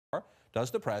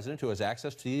does the president, who has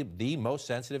access to the most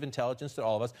sensitive intelligence to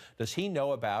all of us, does he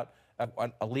know about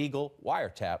an illegal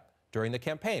wiretap during the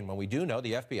campaign, when we do know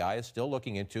the FBI is still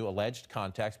looking into alleged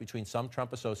contacts between some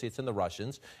Trump associates and the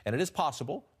Russians? And it is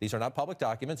possible, these are not public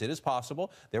documents, it is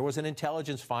possible there was an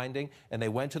intelligence finding and they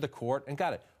went to the court and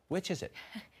got it. Which is it?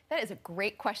 That is a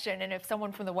great question, and if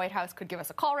someone from the White House could give us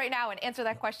a call right now and answer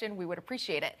that question, we would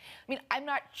appreciate it. I mean, I'm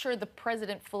not sure the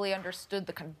president fully understood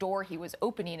the kind of door he was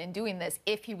opening in doing this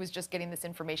if he was just getting this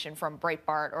information from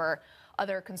Breitbart or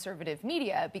other conservative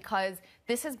media, because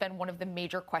this has been one of the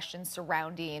major questions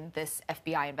surrounding this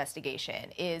FBI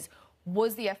investigation is,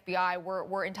 was the FBI,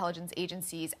 were intelligence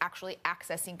agencies actually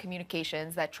accessing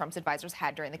communications that Trump's advisors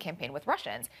had during the campaign with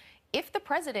Russians? If the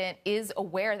president is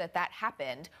aware that that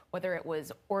happened, whether it was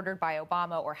ordered by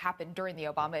Obama or happened during the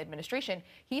Obama administration,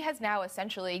 he has now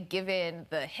essentially given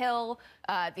the Hill,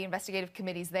 the investigative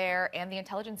committees there, and the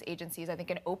intelligence agencies, I think,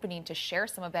 an opening to share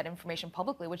some of that information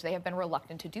publicly, which they have been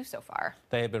reluctant to do so far.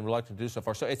 They have been reluctant to do so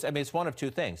far. So it's, I mean, it's one of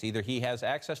two things. Either he has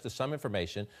access to some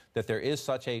information that there is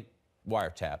such a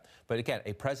wiretap. But again,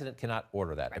 a president cannot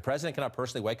order that. A president cannot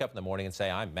personally wake up in the morning and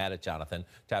say, I'm mad at Jonathan,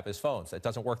 tap his phones. It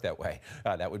doesn't work that way.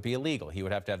 That would be illegal. He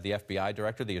would have to have the FBI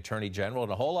director, the attorney general,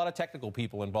 and a whole lot of technical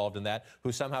people involved in that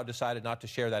who somehow decided not to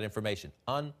share that information.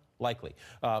 Unlikely.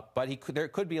 But there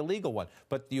could be a legal one.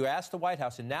 But you ask the White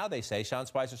House, and now they say, Sean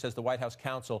Spicer says the White House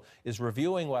counsel is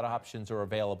reviewing what options are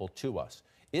available to us.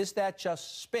 Is that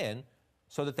just spin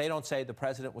so that they don't say the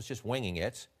president was just winging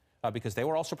it? Because they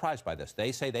were all surprised by this.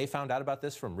 They say they found out about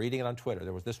this from reading it on Twitter.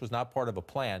 This was not part of a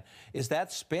plan. Is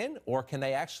that spin, or can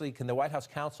the White House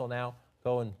counsel now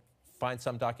go and find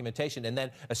some documentation and then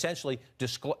essentially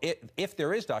disclose, if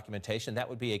there is documentation, that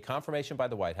would be a confirmation by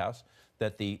the White House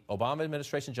that the Obama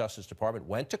administration Justice Department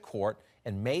went to court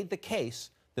and made the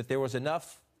case that there was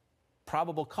enough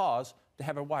probable cause to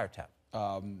have a wiretap?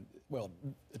 Well,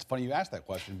 it's funny you asked that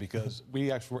question, because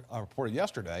we actually reported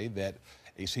yesterday that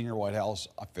a senior White House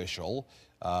official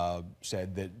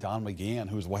said that Don McGahn,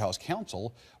 who's White House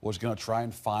counsel, was going to try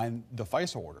and find the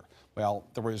FISA order. Well,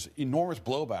 there was enormous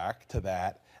blowback to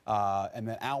that, and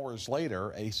then hours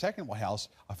later, a second White House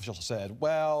official said,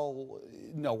 well,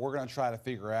 no, we're going to try to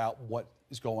figure out what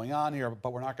is going on here,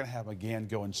 but we're not going to have McGahn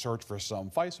go and search for some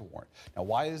FISA warrant. Now,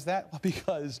 why is that? Well,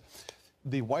 because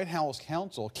the White House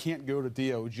counsel can't go to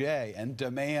DOJ and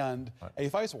demand a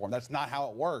FISA warrant. That's not how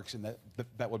it works, and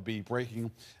that would be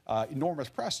breaking enormous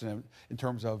precedent in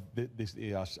terms of the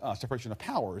separation of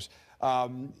powers.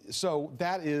 So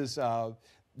that is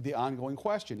the ongoing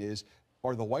question is,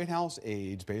 are the White House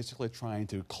aides basically trying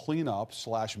to clean up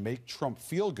 / make Trump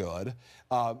feel good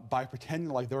by pretending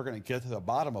like they're going to get to the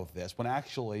bottom of this, when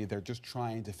actually they're just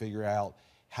trying to figure out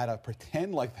how to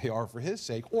pretend like they are for his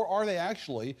sake? Or are they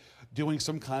actually doing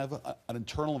some kind of an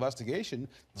internal investigation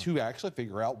to actually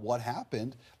figure out what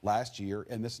happened last year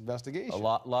in this investigation? A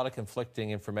lot of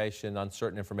conflicting information,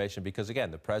 uncertain information, because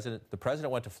again, the president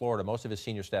went to Florida. Most of his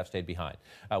senior staff stayed behind.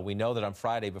 We know that on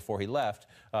Friday before he left,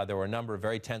 there were a number of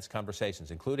very tense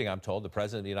conversations, including, I'm told, the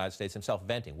president of the United States himself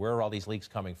venting. Where are all these leaks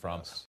coming from? Yes.